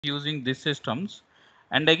using these systems,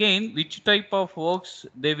 and again which type of works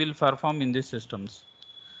they will perform in these systems.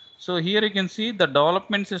 So here you can see the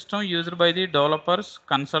development system used by the developers,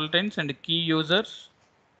 consultants and key users.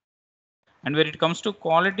 And when it comes to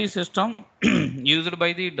quality system used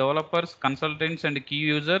by the developers, consultants and key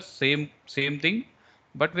users, same thing.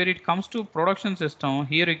 But when it comes to production system,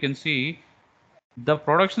 here you can see the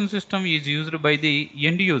production system is used by the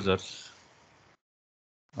end users.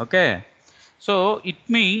 Okay. So it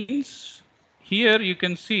means here you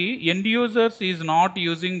can see end users is not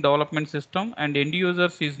using development system and end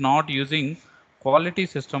users is not using quality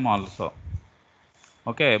system also.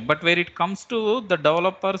 Okay, but where it comes to the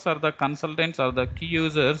developers or the consultants or the key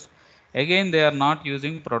users, again they are not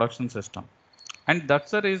using production system. And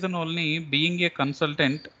that's the reason only being a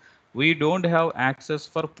consultant, we don't have access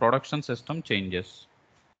for production system changes.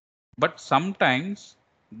 But sometimes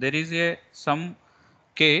there is a some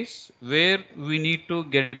case where we need to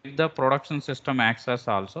get the production system access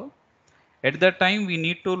also. At that time, we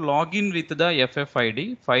need to log in with the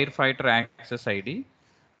FFID, firefighter access ID.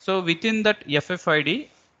 So within that FFID,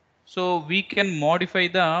 so we can modify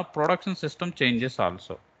the production system changes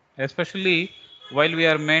also, especially while we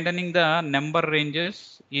are maintaining the number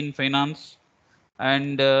ranges in finance,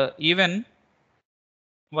 and even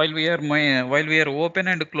while we are open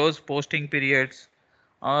and close posting periods,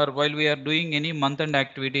 or while we are doing any month end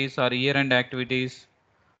activities or year end activities,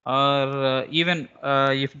 or even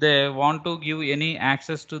if they want to give any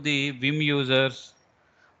access to the Vim users,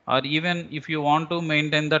 or even if you want to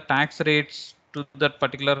maintain the tax rates to that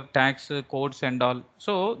particular tax codes and all.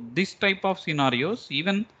 So this type of scenarios,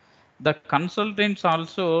 even the consultants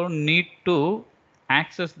also need to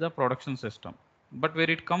access the production system. But when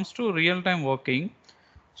it comes to real time working,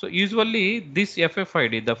 so usually this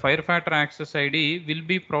FFID, the firefighter access ID, will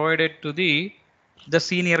be provided to the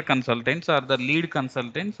senior consultants or the lead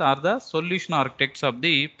consultants or the solution architects of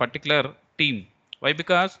the particular team. Why?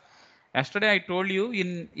 Because yesterday I told you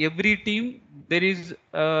in every team there is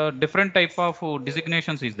different type of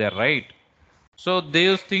designations is there, right? So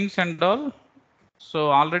those things and all. So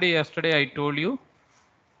already yesterday I told you.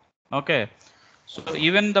 Okay. So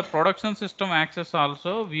even the production system access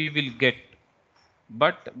also we will get.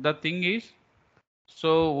 But the thing is,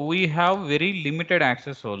 so we have very limited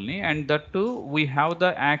access only, and that too we have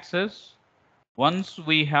the access once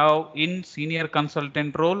we have in senior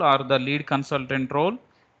consultant role or the lead consultant role,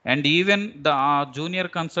 and even the junior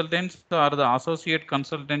consultants or the associate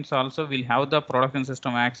consultants also will have the production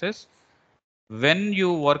system access when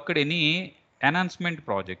you worked any enhancement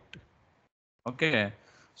project. Okay,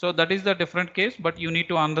 so that is the different case, but you need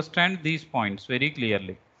to understand these points very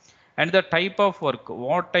clearly. And the type of work,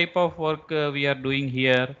 what type of work we are doing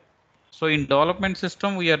here. So in development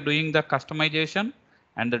system, we are doing the customization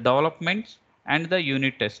and the developments and the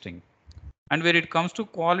unit testing. And when it comes to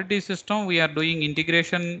quality system, we are doing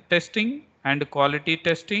integration testing and quality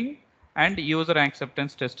testing and user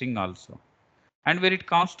acceptance testing also. And when it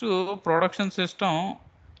comes to production system,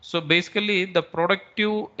 so basically the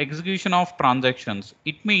productive execution of transactions,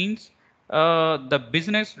 it means the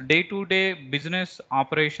business day-to-day business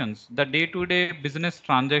operations, the day-to-day business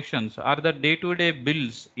transactions, or the day-to-day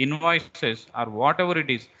bills, invoices, or whatever it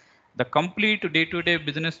is, the complete day-to-day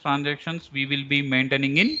business transactions we will be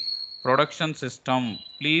maintaining in production system.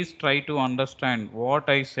 Please try to understand what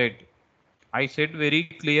I said. I said very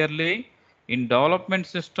clearly, in development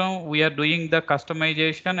system, we are doing the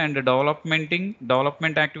customization and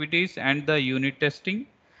development activities and the unit testing.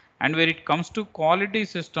 And when it comes to quality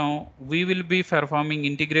system, we will be performing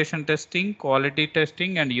integration testing, quality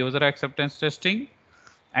testing and user acceptance testing.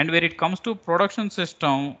 And when it comes to production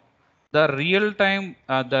system, the real time,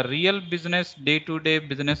 the real business day-to-day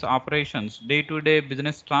business operations, day-to-day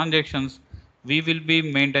business transactions, we will be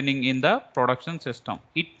maintaining in the production system.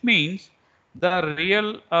 It means the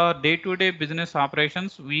real day-to-day business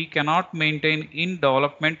operations we cannot maintain in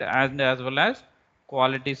development as well as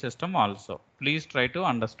quality system also. Please try to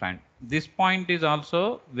understand. This point is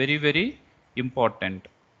also very, very important.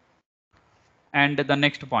 And the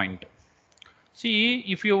next point. See,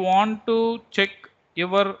 if you want to check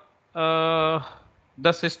your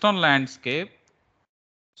the system landscape,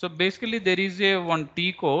 so basically there is a one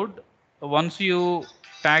T code. Once you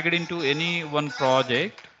tag it into any one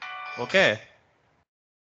project, okay.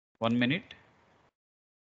 1 minute.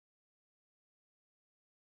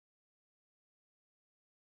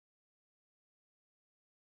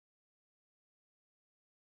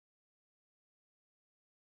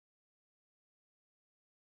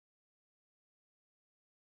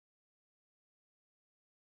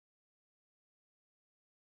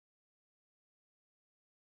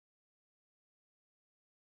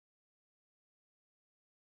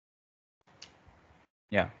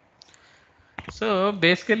 Yeah. So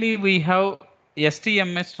basically we have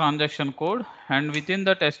STMS transaction code, and within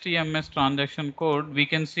that STMS transaction code, we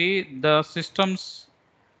can see the systems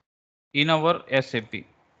in our SAP.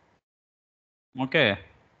 Okay.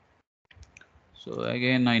 So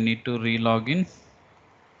again, I need to re-log in.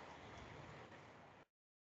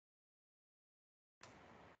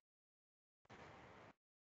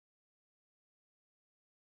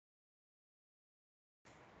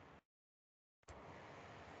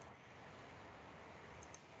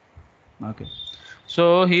 Okay.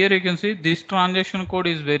 So here you can see this transaction code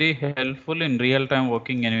is very helpful in real-time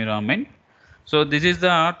working environment. So this is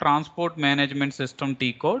the transport management system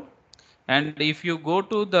T code. And if you go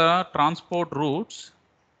to the transport routes,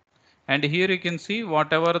 and here you can see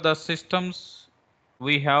whatever the systems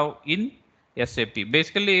we have in SAP.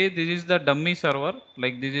 Basically, this is the dummy server.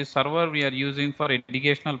 Like this is server we are using for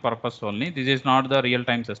educational purpose only. This is not the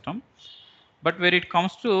real-time system. But when it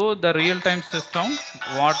comes to the real-time system,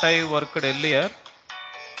 what I worked earlier,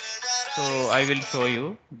 so I will show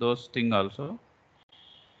you those things also.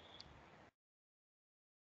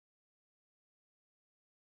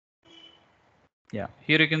 Yeah,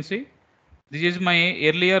 here you can see this is my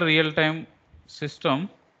earlier real-time system.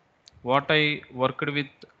 What I worked with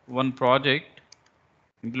one project,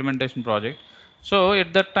 implementation project. So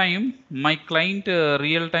at that time, my client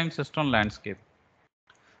real-time system landscape.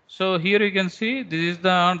 So here you can see this is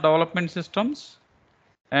the development systems,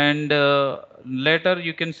 and later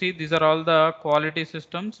you can see these are all the quality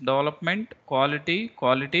systems: development,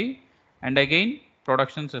 quality, and again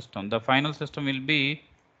production system. The final system will be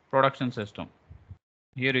production system.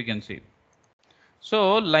 Here you can see.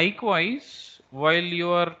 So likewise, while you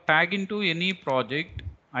are tagged into any project,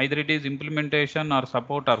 either it is implementation or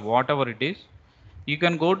support or whatever it is, you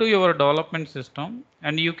can go to your development system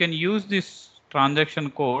and you can use this transaction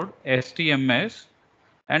code STMS,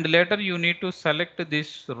 and later you need to select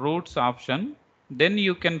this routes option. Then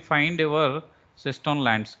you can find your system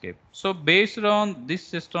landscape. So based on this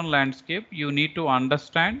system landscape, you need to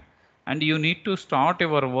understand and you need to start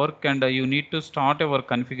your work, and you need to start your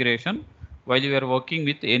configuration while you are working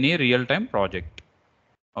with any real-time project.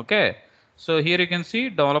 Okay. So here you can see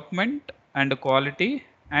development and quality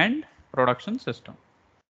and production system.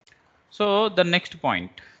 So the next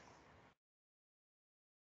point.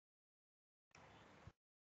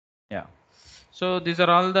 Yeah. So these are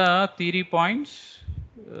all the theory points.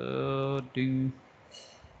 Sir, you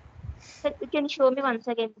can show me once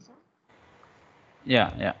again, sir.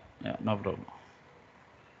 Yeah, no problem.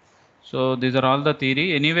 So these are all the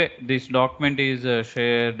theory. Anyway, this document is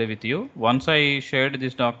shared with you. Once I shared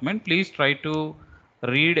this document, please try to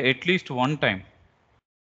read at least one time.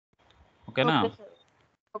 Okay, Okay, now. sir.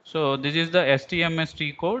 Okay. So this is the STMS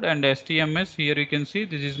T code, and STMS here you can see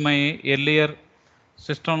this is my earlier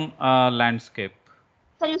system landscape.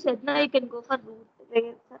 Sir, you said now you can go for root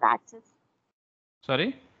where sir access. Sorry.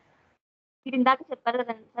 మీరు ఇందాక చెప్పారు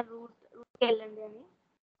కదండి sir రూట్కి వెళ్ళండి అని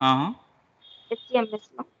Uh-huh. HTMS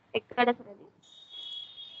లో ఎక్కడ sir అది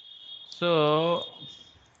So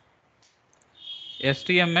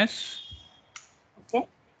STMS, okay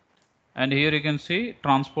and here you can see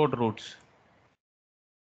transport routes.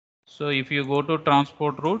 So if you go to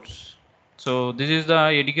transport routes, so this is the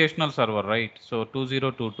educational server, right? So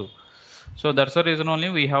 2022. So that's the reason only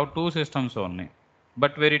we have two systems only.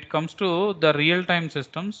 But where it comes to the real time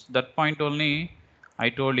systems, that point only I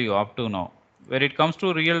told you up to now. Where it comes to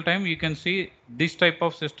real time, you can see this type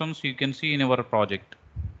of systems you can see in our project.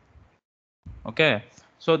 Okay.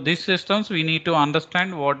 So these systems we need to understand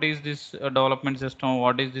what is this development system,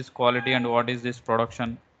 what is this quality, and what is this production.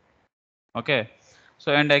 Okay. So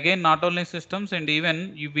and again, not only systems, and even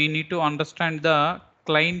we need to understand the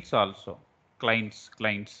clients also. Clients.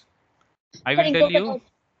 I sir will tell ఇంకొక you. Doubt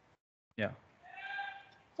Yeah.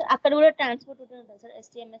 Sir అక్కడ కూడా transport ఉంటుంది sir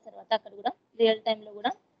HTMS తర్వాత అక్కడ కూడా real time లో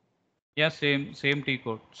కూడా Yeah, same T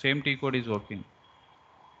code. Same T code is working.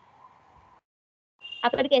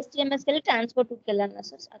 అక్కడికి HTMS కి వెళ్ళి ట్రాన్స్పోర్ట్ కి వెళ్ళాలి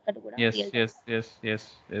సార్ అక్కడ కూడా real time Yes,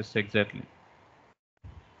 exactly.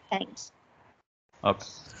 Thanks Okay.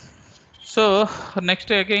 So next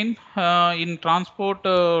again, in transport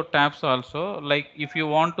tabs also, like if you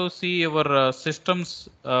want to see your systems,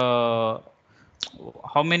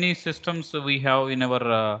 how many systems we have in our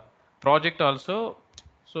project also.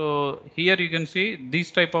 So here you can see these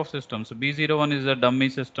type of systems. B01 is the dummy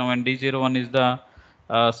system, and D01 is the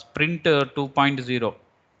Sprint 2.0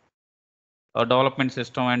 development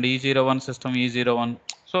system, and E01 system E01.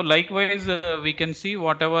 So likewise, we can see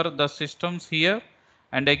whatever the systems here,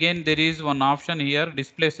 and again there is one option here,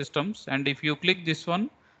 display systems, and if you click this one,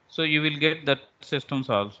 So you will get that systems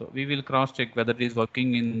also. We will cross check whether it is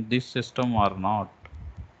working in this system or not.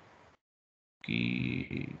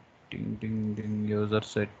 Key, ding, ding, ding, user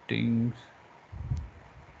settings.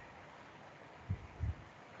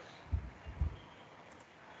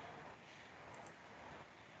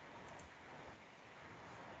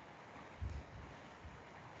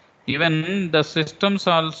 Even the systems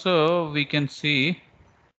also we can see,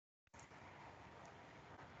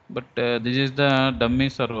 but this is the dummy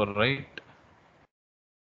server, right?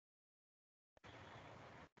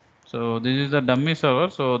 So this is the dummy server,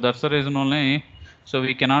 so that's the reason only. So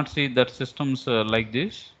we cannot see that systems like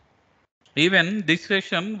this. Even this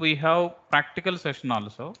session we have practical session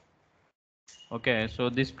also. Okay, so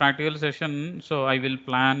this practical session, so I will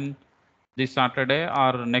plan this Saturday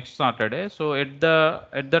or next Saturday. So at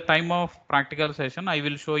the time of practical session, I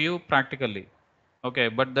will show you practically. Okay,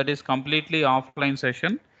 but that is completely offline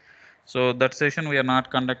session. So that session we are not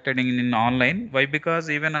conducting in online. Why? Because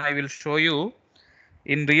even I will show you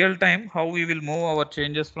in real time how we will move our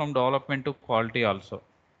changes from development to quality also.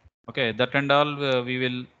 Okay, that and all we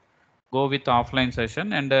will go with offline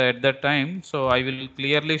session, and at that time, so I will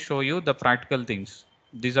clearly show you the practical things.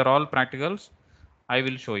 These are all practicals I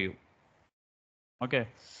will show you. Okay,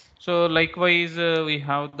 so likewise we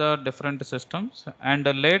have the different systems, and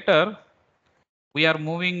later we are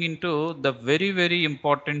moving into the very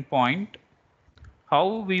important point, how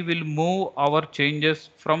we will move our changes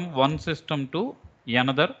from one system to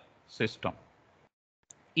another system.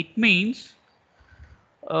 It means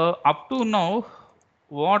up to now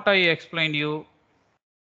what I explained you.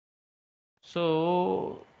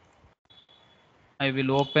 So I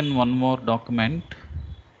will open one more document.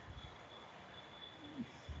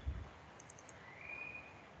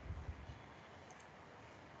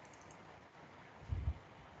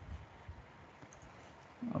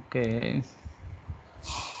 Okay.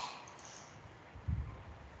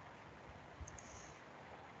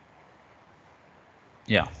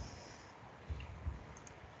 Yeah.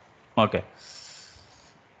 Okay.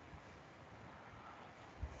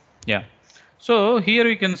 Yeah. So here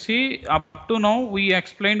you can see up to now we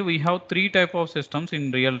explained we have three type of systems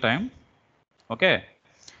in real time. Okay.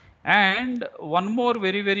 And one more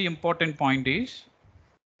very important point is,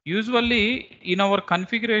 usually in our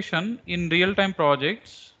configuration in real time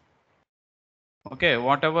projects, okay,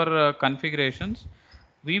 whatever configurations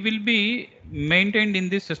we will be maintained in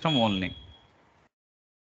this system only.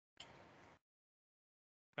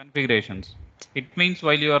 Configurations. It means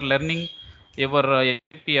while you are learning your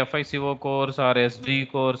FICO course or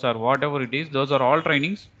SD course or whatever it is, those are all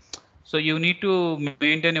trainings. So you need to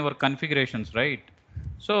maintain your configurations, right?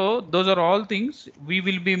 So those are all things we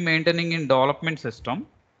will be maintaining in development system.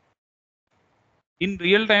 In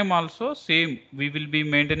real time also same, we will be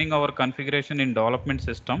maintaining our configuration in development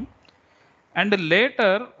system. And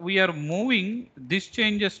later we are moving these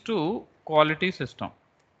changes to quality system.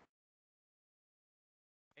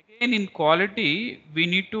 Again, in quality, we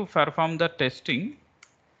need to perform the testing.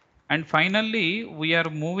 And finally, we are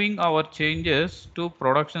moving our changes to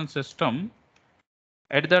production system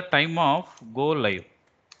at the time of go live.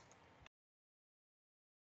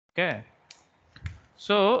 Okay.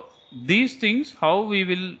 So these things how we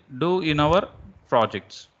will do in our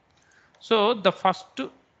projects. So the first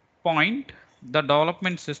point, the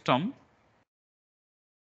development system.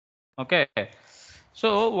 Okay.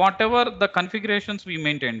 So whatever the configurations we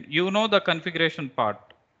maintain, you know the configuration part,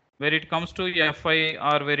 where it comes to FI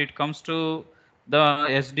or where it comes to the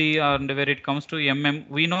SD and where it comes to MM,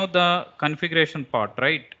 we know the configuration part,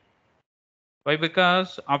 right? Why?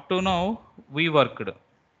 Because up to now we worked.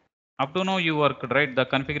 Up to now you worked, right? The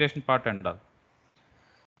configuration part and all.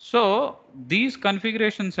 So these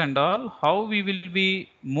configurations and all, how we will be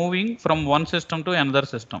moving from one system to another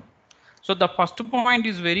system. So the first point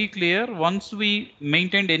is very clear. Once we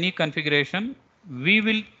maintained any configuration, we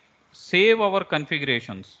will save our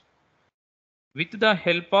configurations with the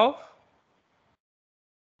help of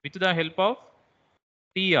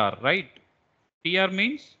TR, right? TR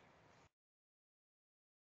means,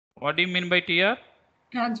 what do you mean by TR?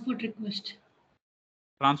 Transport request.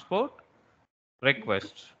 Transport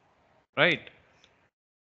request, right?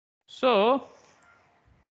 So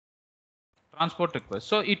transport request.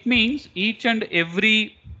 So it means each and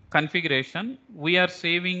every configuration we are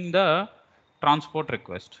saving the transport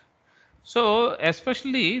request. So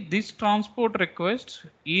especially this transport request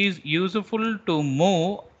is useful to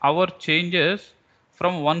move our changes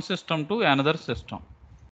from one system to another system.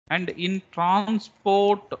 And in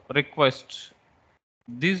transport request,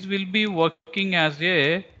 this will be working as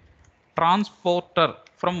a transporter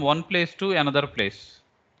from one place to another place.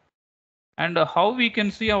 And how we can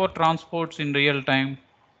see our transports in real time?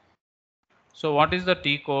 So what is the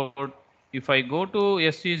T code? If I go to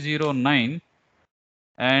SC09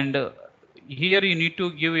 and here you need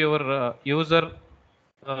to give your user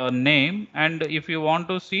name, and if you want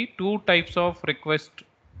to see two types of request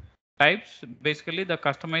types, basically the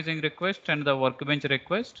customizing request and the workbench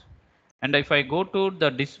request. And if I go to the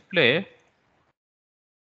display,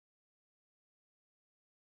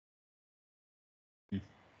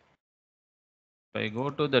 if I go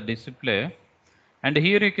to the display, and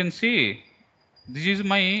here you can see this is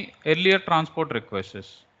my earlier transport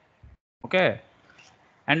requests. Okay,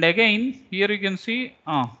 and again here you can see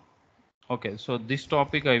okay, so this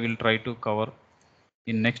topic I will try to cover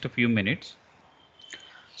in next few minutes.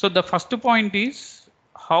 So the first point is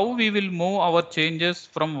how we will move our changes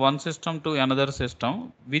from one system to another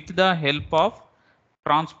system with the help of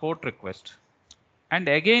transport request. And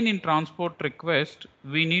again in transport request,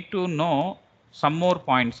 we need to know some more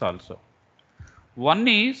points also. One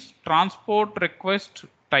is transport request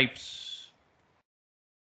types.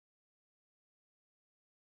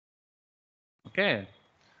 Okay.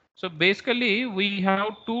 So basically we have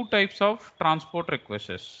two types of transport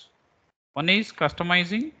requests. One is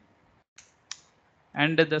customizing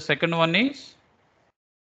and the second one is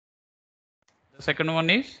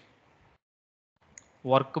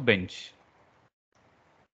workbench.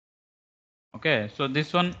 Okay, so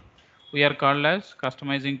this one we are called as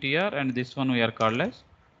customizing TR and this one we are called as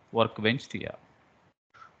workbench TR.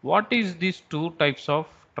 What is these two types of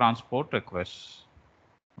transport requests?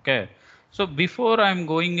 Okay, so before I'm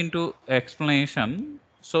going into explanation,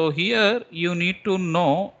 so here you need to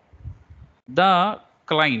know the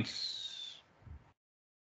clients.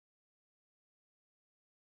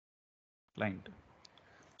 Client.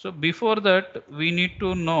 So before that we need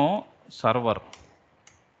to know server.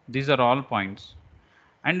 These are all points.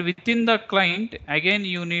 And within the client, again,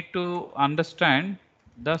 you need to understand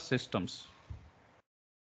the systems.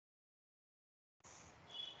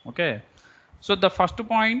 Okay. So the first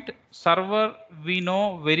point, server, we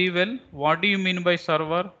know very well. What do you mean by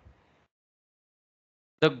server?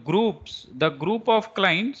 The groups, the group of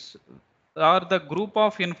clients or the group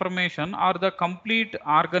of information or the complete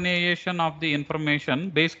organization of the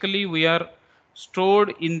information, basically we are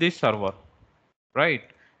stored in this server, right?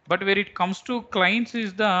 But where it comes to clients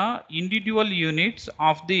is the individual units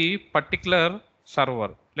of the particular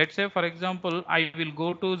server. Let's say, for example, I will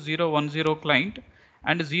go to 010 client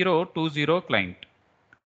and 020 client.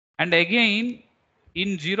 And again,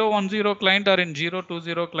 in 010 client or in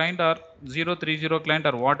 020 client or 030 client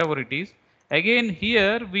or whatever it is, again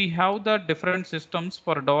here we have the different systems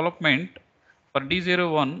for development for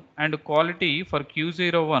D01 and quality for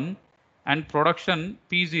Q01 and production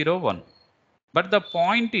P01. But the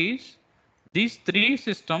point is, these three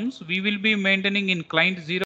systems we will be maintaining in client 0